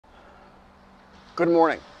Good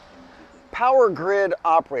morning. Power grid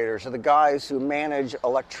operators are the guys who manage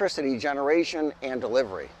electricity generation and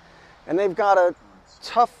delivery. And they've got a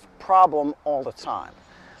tough problem all the time.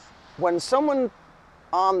 When someone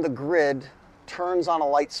on the grid turns on a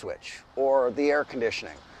light switch or the air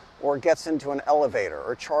conditioning or gets into an elevator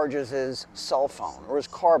or charges his cell phone or his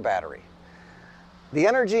car battery, the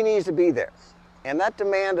energy needs to be there. And that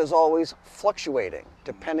demand is always fluctuating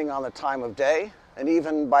depending on the time of day and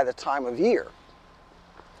even by the time of year.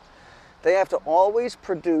 They have to always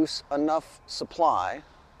produce enough supply,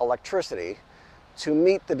 electricity, to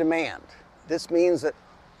meet the demand. This means that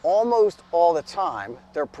almost all the time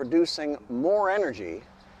they're producing more energy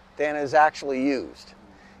than is actually used.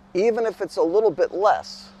 Even if it's a little bit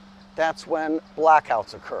less, that's when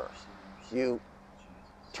blackouts occur. You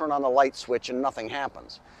turn on the light switch and nothing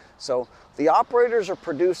happens. So the operators are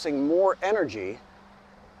producing more energy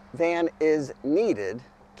than is needed,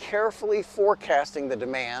 carefully forecasting the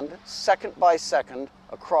demand second by second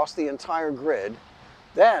across the entire grid,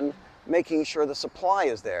 then making sure the supply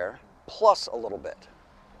is there, plus a little bit.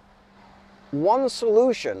 One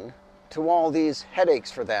solution to all these headaches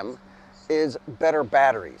for them is better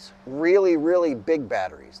batteries, really big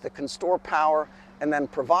batteries that can store power and then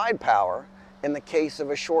provide power in the case of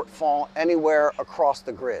a shortfall anywhere across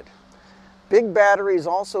the grid. Big batteries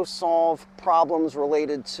also solve problems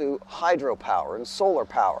related to hydropower and solar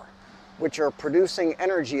power, which are producing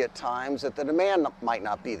energy at times that the demand might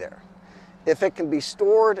not be there. If it can be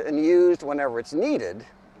stored and used whenever it's needed,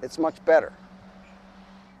 it's much better.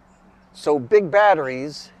 So big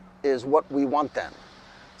batteries is what we want then.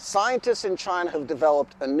 Scientists in China have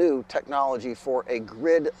developed a new technology for a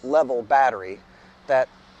grid-level battery that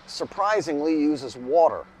surprisingly uses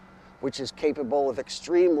water, which is capable of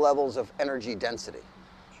extreme levels of energy density.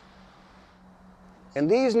 And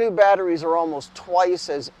these new batteries are almost twice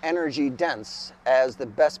as energy dense as the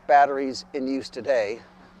best batteries in use today,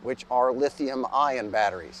 which are lithium-ion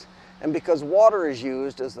batteries. And because water is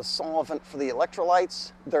used as the solvent for the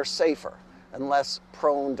electrolytes, they're safer and less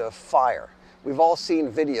prone to fire. We've all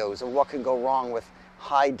seen videos of what can go wrong with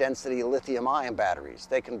high-density lithium-ion batteries.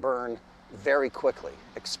 They can burn very quickly,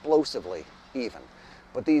 explosively even.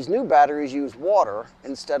 But these new batteries use water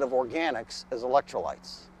instead of organics as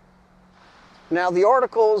electrolytes. Now, the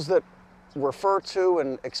articles that refer to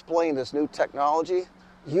and explain this new technology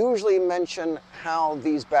usually mention how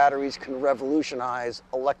these batteries can revolutionize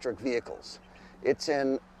electric vehicles. It's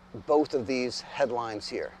in both of these headlines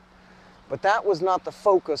here. But that was not the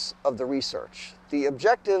focus of the research. The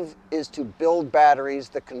objective is to build batteries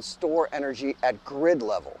that can store energy at grid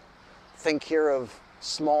level. Think here of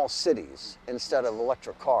small cities instead of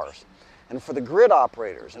electric cars. And for the grid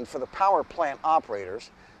operators and for the power plant operators,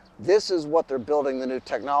 this is what they're building the new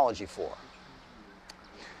technology for.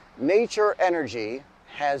 Nature Energy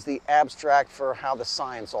has the abstract for how the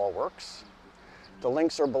science all works. The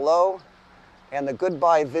links are below, and the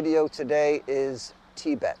goodbye video today is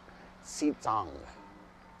Tibet, Xizang.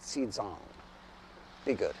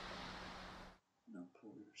 Be good. Now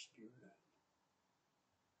pull your spirit out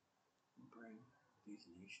and bring these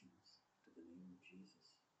nations to the name of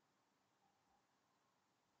Jesus.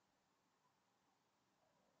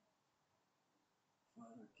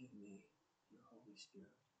 Father, give me your Holy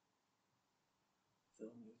Spirit.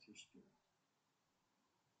 Fill me with your Spirit.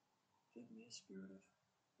 Give me a spirit of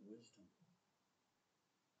wisdom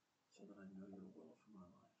so that I know your will for my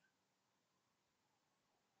life.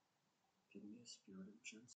 Give me a spirit of gentleness